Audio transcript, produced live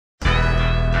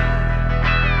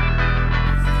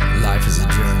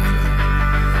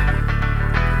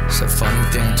It's a funny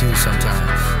thing too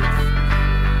sometimes.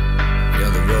 You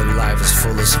know, the road of life is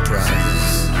full of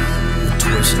surprises. With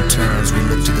twists and turns, we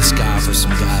look to the sky for some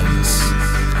guidance.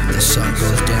 The sun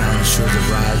goes down and shores are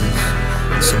rising.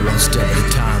 So one step at a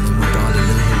time, we move on to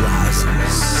new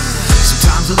horizons.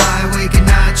 Sometimes I lie awake at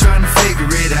night trying to figure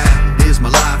it out. Is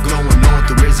my life going north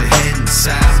or is it heading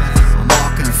south? I'm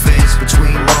walking a fence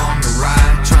between wrong and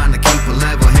right, trying to keep a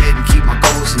level head and keep my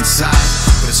goals in sight.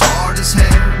 But it's hard as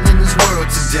hell in this world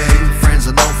today. Friends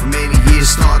I know for many years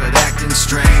started acting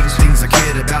strange. Things I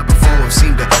cared about before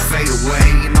seem to fade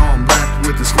away, and all I'm left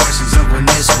with is questions of when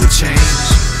this will change.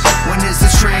 When is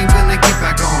this train gonna get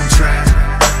back on track?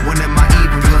 When am I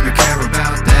even gonna care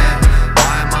about that?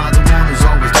 Why am I the one who's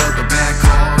always dealt the bad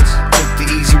cards? Took the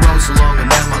easy road so long and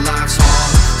now my life's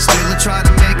hard. Still I try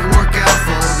to make it work out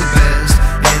for the best,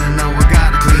 and I know I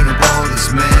gotta clean up all this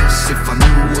mess. If I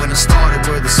knew when I started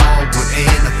where this all would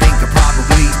end, I think I'd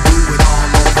probably do it all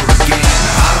over again.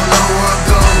 I don't know where I'm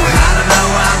going, I don't know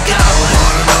where I'm going, I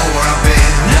don't know where I've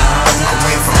been. No, I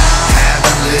went from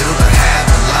having little to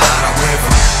having a lot. I went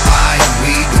from buying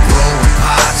weed to growing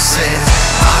pot. Says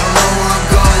I don't know where I'm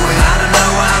going, I don't know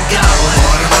where I'm going,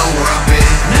 I don't know where I've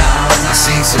been. No, I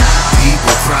seen some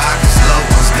people cry cause loved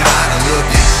ones died. I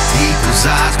looked in people's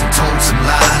eyes and told some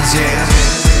lies, yeah.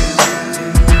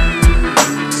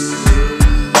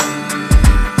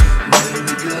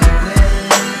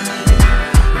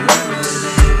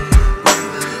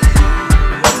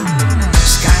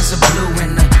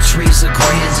 Trees are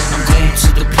green, I'm going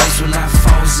to the place where life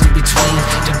falls in between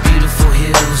the beautiful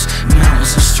hills,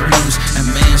 mountains and streams, and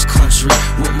man's country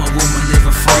with my woman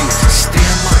living free. Stay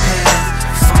on my path,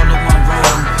 follow my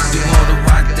road, do all the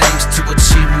right things to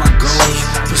achieve my goals,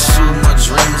 pursue my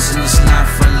dreams in this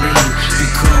life I lead,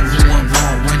 become who I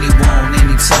want when he want,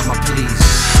 anytime I please.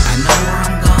 I know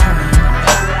where I'm going,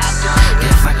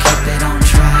 if I keep that on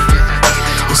track.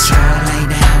 It's all laid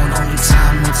down, only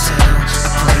time will tell.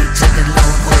 I pray to the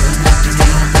Lord.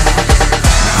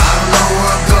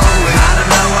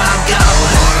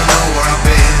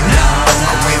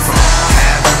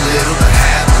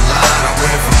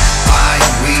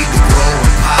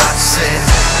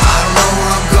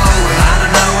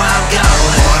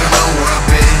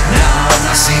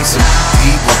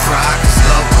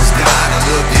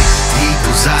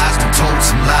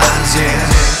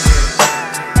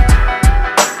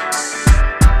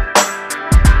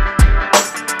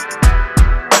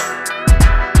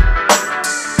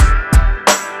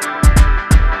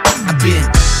 Been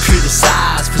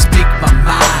criticized for speaking my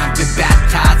mind, been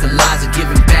baptized in lies and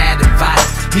giving bad advice.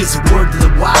 Here's a word to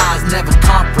the wise, never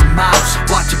compromise.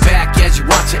 Watch your back as you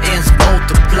watch your ends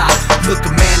multiply. Look a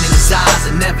man in his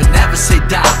eyes and never say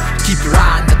die. Keep your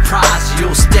eye on the prize,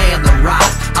 you'll stay on the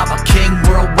rise. I'm a king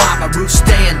worldwide, my roots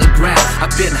stay in the ground.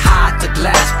 I've been high at the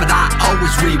glass, but I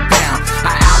always rebound.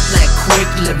 I outlet quick,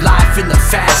 live life in the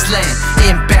fast lane.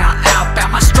 Inbound,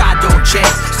 outbound, my stride don't change.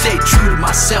 Stay true to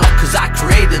myself, cause I